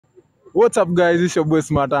What's up, guys? It's your boy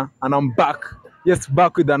Smarter, and I'm back. Yes,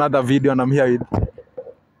 back with another video, and I'm here with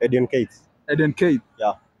Eden Kate. Eden Kate.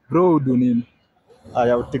 Yeah. Bro, do nini?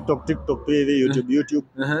 Ya TikTok hivi, YouTube.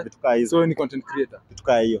 Vitu kaa hizo. So ni content creator. Vitu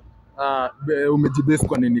kaa hiyo. Umejibase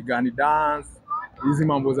kwa nini gani? Dance, hizi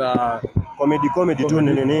mambo za Comedy tu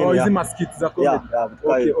nini. Oh, hizi maskits za comedy.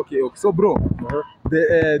 Yeah, okay. So bro,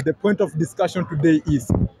 the point of discussion today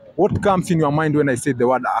is what comes in your mind when I say the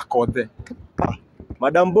word Akothe?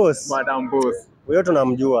 Madam Boss. Madam Boss. Huyo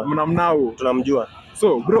tunamjua. Mnamnao. Tunamjua.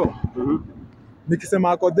 So bro,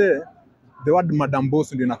 nikisema Akothe, the word Madam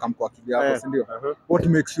Boss ndio inakam kwa akili yako, si ndio?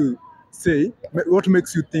 What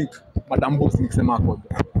makes you think Madam Boss nikisema Akothe?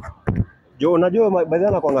 Jo, unajua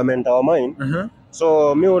badala kwa mentor wa mine.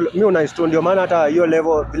 So mi unaisto ndio maana hata hiyo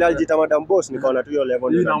level bila alijita Madam Boss nikaona tu hiyo level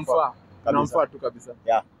ndio inamfaa tu kabisa.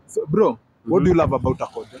 Yeah. So bro, what do you love about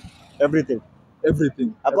Akothe? Everything.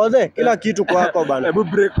 Akothe kila kitu kwako bana. Hebu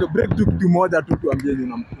break tu moja tu tuambie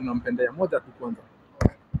unampendea moja tu kwanza.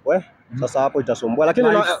 Sasa hapo itasumbua lakini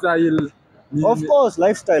lifestyle of course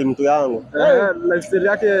lifestyle mtu yangu. Lifestyle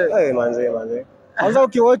yake manze. Kwanza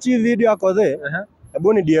ukiwatch hii video ya Akothe,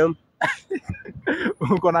 hebu ni DM.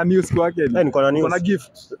 Uko na news kwake? Niko na news. Uko na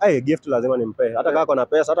gift? Gift lazima nimpe. Hata kama kuna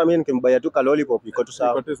pesa, hata mimi nikimbaya tu ka lollipop iko tu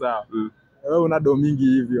sawa. Wewe una do mingi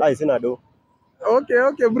hivyo? Sina do.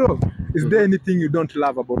 Okay bro. Is there anything you don't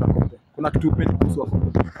love about Akothe? Kuna kitu upendi kuhusu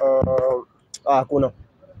Akothe? Hakuna.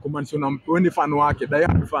 Kumaanisha wewe ni fan wake,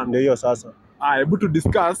 diehard fan. Ndio hiyo sasa. Hebu to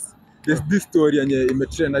discuss this story yenye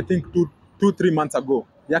imetrend I think 2-3 months ago.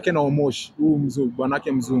 Yake na Omosh, huyu mzungu,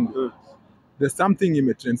 bwanake mzungu. There's something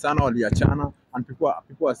imetrend sana, waliachana and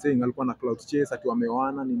people are saying alikuwa na cloud chase ati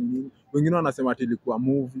wameoana nini. Wengine wanasema ati ilikuwa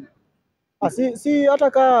movie. Si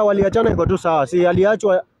hata kama waliachana iko tu sawa. Si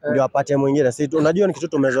aliachwa ndio apate mwingine. Si unajua ni kitu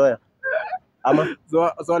tumezoea. Ama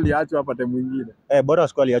so aliachwa apate mwingine. Bora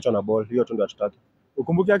siku aliachwa na ball. Hiyo tu ndio tutaki.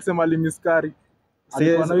 Ukumbuke akisema alimiskari.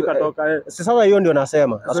 Si sasa hiyo ndio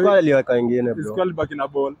nasema. Siku aliweka wengine bro. Siku alibaki na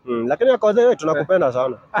ball. Lakini Akothe wewe tunakupenda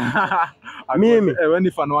sana. Mimi wewe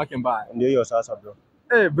ni fan wake mbaya. Ndio hiyo sasa bro.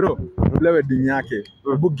 Bro, ile wedding yake.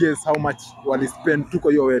 Hebu guess how much wali spend tuko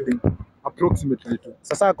hiyo wedding? Approximately tu.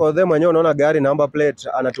 Sasa Akothe mwenyewe unaona gari number plate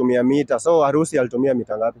anatumia mita. So harusi alitumia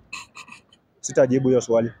mita ngapi? Sitajibu hiyo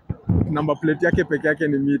swali. Number plate yake peke yake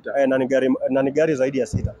ni mita. Na ni gari zaidi ya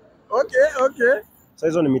 6. Okay. So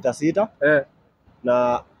hizo ni mita 6.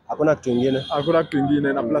 Na hakuna kitu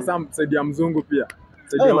kingine. Na plus side ya mzungu pia.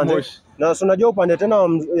 Side ya Omosh. Na unajua upande tena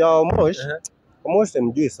ya Omosh. Omosh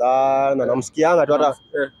mjui sana namsikianga tu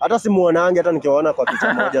hata simuonange hata nikiona kwa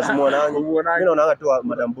picha moja simuonange. Mimi naonanga tu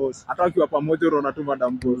Madam Boss. Hata ukiwa pamoja unaona tu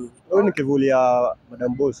Madam Boss. Huyu ni kivuli ya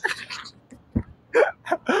Madam Boss.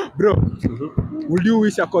 Bro, would you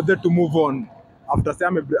wish Akothe to move on after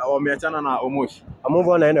wameachana na Omosh? Move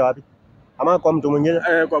on aende wapi? Ama kwa mtu mwingine?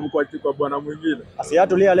 Kwa bwana mwingine.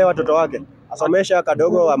 Asiatulia leo watoto wake. Asomesha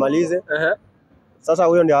kadogo amalize. Sasa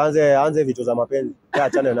huyo ndio aanze vitu za mapenzi.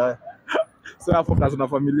 Achane naye. So hapo kazi na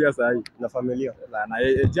familia sasa hivi. Na familia. Na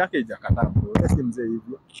yake haijakata bro. Si mzee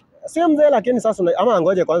hivyo. Si mzee lakini sasa ama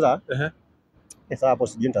ngoje kwanza. Sasa hapo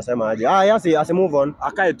sijui nitasema aje. Asi move on.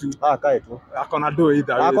 Akae tu. Akona do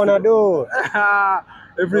either. Akona do.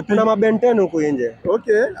 Everything. Kuna mabenten huko nje.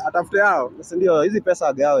 Okay, atafute hao. Si ndio hizi pesa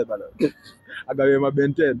agawe bana. Agawe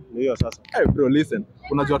mabenten. Ndio sasa. Bro listen.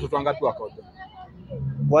 Unajua watoto wangapi Akothe?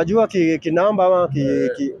 Wajua kinamba ama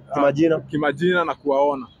kimajina? Kimajina na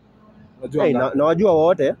kuwaona. Unajua na wajua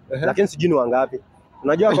wote lakini sijui ni wangapi.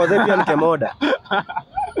 Unajua Akothe pia ni kemoda.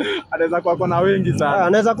 Anaweza kuwa na wengi sana.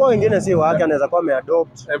 Anaweza kuwa wengine si wake, anaweza kuwa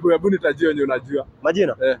ameadopt. Hebu nitajie wenye unajua.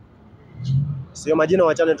 Majina? Sio majina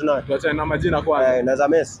wachane tunayo. Tuachane na majina kwanza. Naweza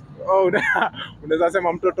Messi. Unaweza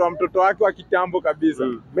sema mtoto wake wa kitambo kabisa.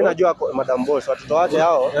 Mimi najua Madam Boss watoto wake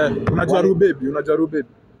hao. Unajua Rubebi,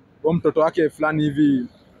 Huyo mtoto wake fulani hivi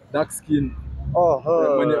dark skin.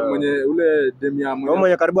 Mwenye ule demia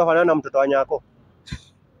mwenye karibu afanana na mtoto wa Nyako.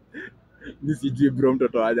 Ni sijui bro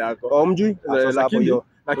mtoto wa Nyako. Mjui?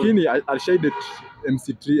 Lakini alishade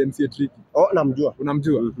MC3 Tricky. Namjua.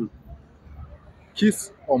 Unamjua?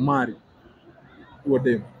 Kiss or marry? Huo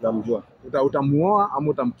dem. Namjua. Utamuoa ama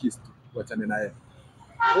utamkiss tu? Wachane naye.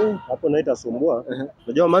 Hapo naita sumbua.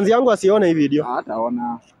 Unajua manzi yangu asione hii video.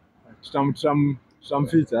 Hataona. Tutamficha.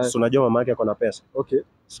 Unajua mama yake akona pesa. Okay.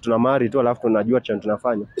 Si tuna marry tu alafu tunajua chenye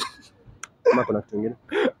tunafanya. Kama kuna kitu kingine.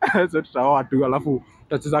 So tutaoa tu alafu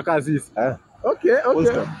tutacheza kazi sisi.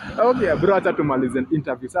 Okay, bro acha tumalize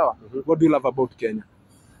interview sawa? What do you love about Kenya?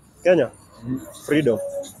 Freedom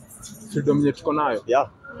yenye tuko nayo.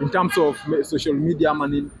 In terms of social media ama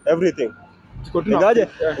nini? Everything.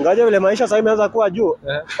 Ngaje vile maisha sasa imeanza kuwa juu.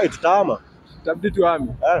 Tutahama. Tabidi tuhame.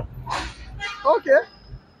 Okay.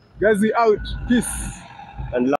 Guys, we out. Peace. And